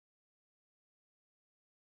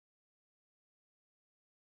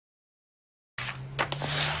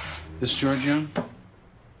This George Young?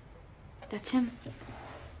 That's him.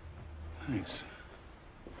 Thanks.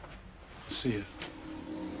 See you.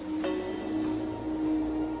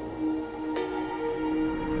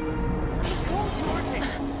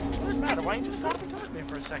 What's the matter? Why don't you just stop and talk to me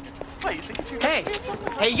for a second? What, you think it's too Hey! good or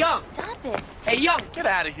something? Hey, Young! Stop it. Hey, Young! Get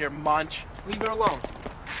out of here, Munch. Leave her alone.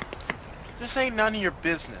 This ain't none of your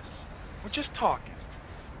business. We're just talking.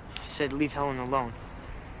 I said leave Helen alone.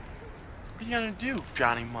 What are you gonna do,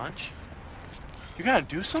 Johnny Munch? You gonna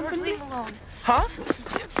do something George, to me? leave him alone. Huh?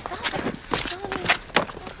 George, stop it. Johnny.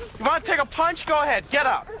 You wanna take a punch? Go ahead, get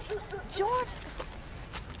up. George.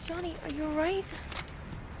 Johnny, are you all right?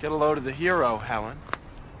 Get a load of the hero, Helen.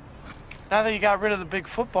 Now that you got rid of the big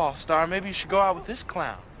football star, maybe you should go out with this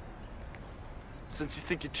clown. Since you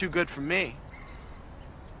think you're too good for me.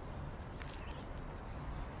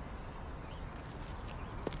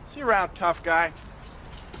 See you around, tough guy.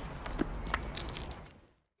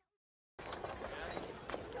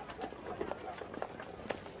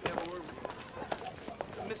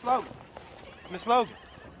 Miss Logan. Miss Logan.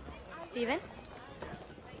 Steven?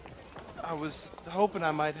 I was hoping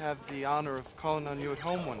I might have the honor of calling on you at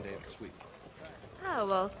home one day this week. Oh,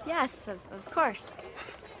 well, yes, of course.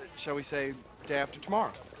 Shall we say day after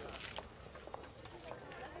tomorrow?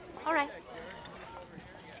 All right.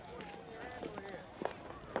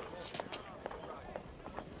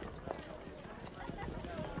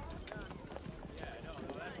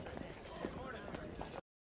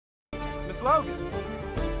 Miss Logan.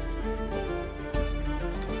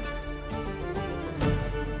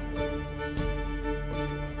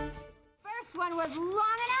 First one was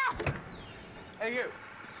long enough. Hey, you.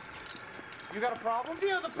 You got a problem?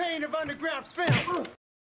 Feel the pain of underground film.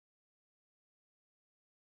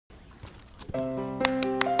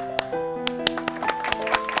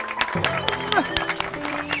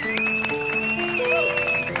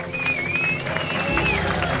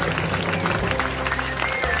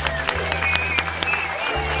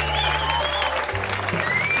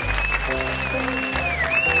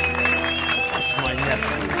 That's my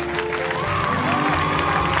nephew.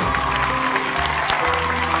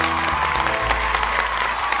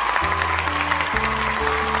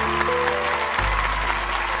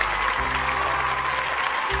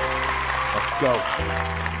 Let's go.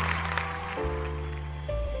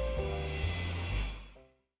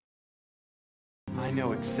 I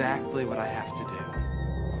know exactly what I have to do.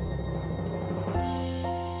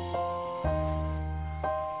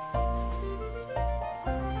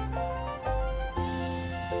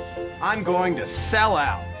 I'm going to sell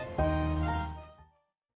out.